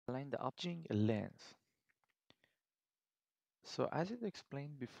Edging a lens. So as it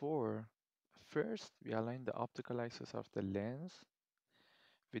explained before, first we align the optical axis of the lens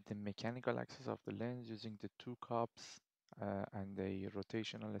with the mechanical axis of the lens using the two cups and a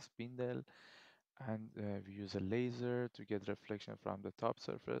rotational spindle, and we use a laser to get reflection from the top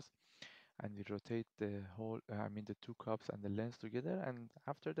surface, and we rotate the whole the two cups and the lens together, and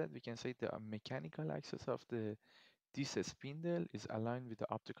after that we can say the mechanical axis of the this spindle is aligned with the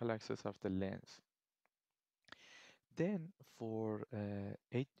optical axis of the lens. Then for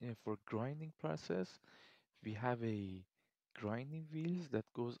grinding process, we have a grinding wheels that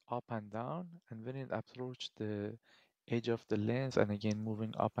goes up and down, and when it approaches the edge of the lens and again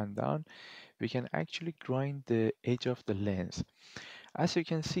moving up and down, we can actually grind the edge of the lens. As you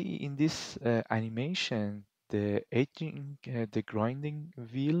can see in this animation, the grinding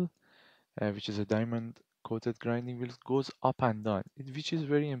wheel, which is a diamond coated grinding wheel, goes up and down, which is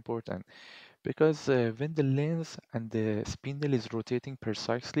very important because when the lens and the spindle is rotating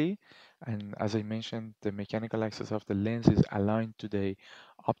precisely, and as I mentioned, the mechanical axis of the lens is aligned to the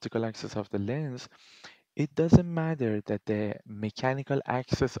optical axis of the lens, it doesn't matter that the mechanical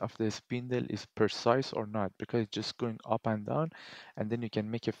axis of the spindle is precise or not, because it's just going up and down, and then you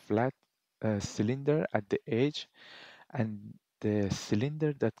can make a flat cylinder at the edge, and the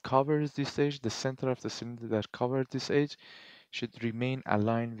cylinder that covers this edge, the center of the cylinder that covers this edge, should remain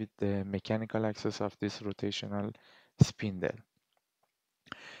aligned with the mechanical axis of this rotational spindle.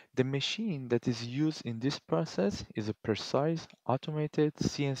 The machine that is used in this process is a precise automated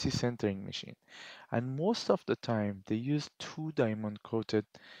CNC centering machine, and most of the time they use two diamond coated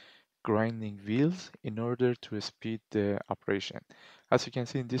grinding wheels in order to speed the operation. As you can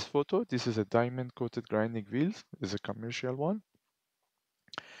see in this photo, this is a diamond coated grinding wheels, this is a commercial one.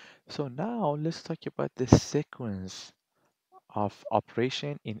 So now let's talk about the sequence of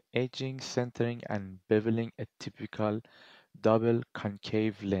operation in edging, centering, and beveling a typical double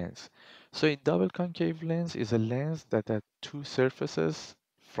concave lens. So a double concave lens is a lens that has two surfaces,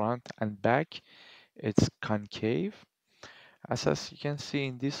 front and back. It's concave. As you can see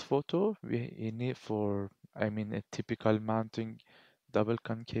in this photo, we need a typical mounting double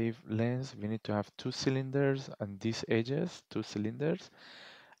concave lens, we need to have two cylinders on these edges, two cylinders,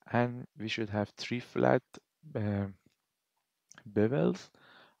 and we should have three flat uh, bevels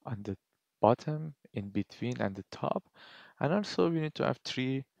on the bottom, in between, and the top. And also we need to have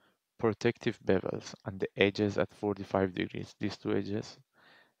three protective bevels on the edges at 45 degrees. These two edges,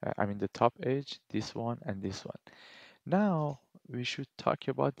 the top edge, this one, and this one. Now we should talk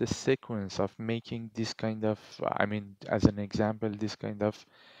about the sequence of making this kind of, as an example, this kind of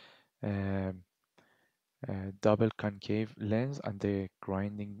um, double concave lens on the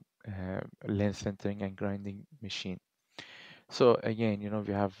grinding lens centering and grinding machine. So again,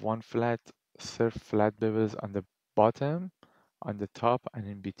 we have one flat bevels on the bottom, on the top, and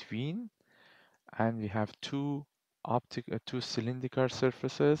in between, and we have two cylindrical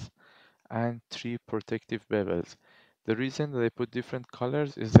surfaces and three protective bevels. The reason that I put different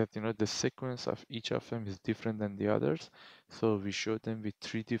colors is that the sequence of each of them is different than the others, so we show them with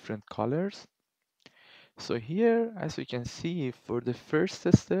three different colors. So here, as you can see, for the first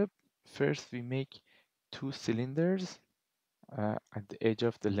step, first we make two cylinders at the edge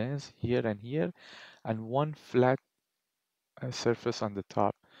of the lens here and here, and one flat surface on the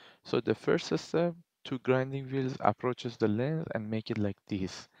top. So the first step, two grinding wheels approaches the lens and make it like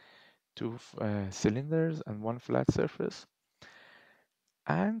this, two cylinders and one flat surface.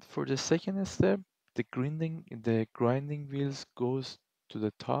 And for the second step, the grinding wheels goes to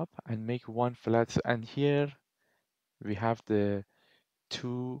the top and make one flat, and here we have the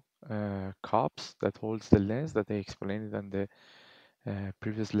two cups that holds the lens that I explained on the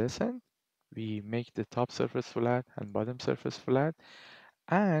previous lesson. We make the top surface flat and bottom surface flat.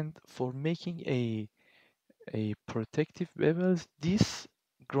 And for making a protective bevels, this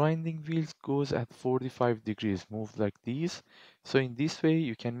grinding wheels goes at 45 degrees, moved like this. So in this way,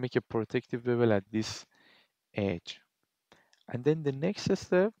 you can make a protective bevel at this edge. And then the next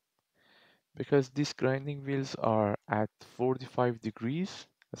step, because these grinding wheels are at 45 degrees,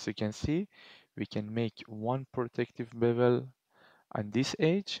 as you can see, we can make one protective bevel on this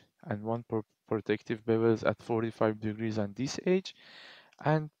edge and one protective bevels at 45 degrees on this edge,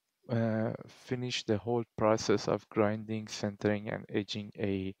 and finish the whole process of grinding, centering, and edging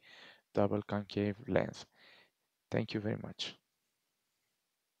a double concave lens. Thank you very much.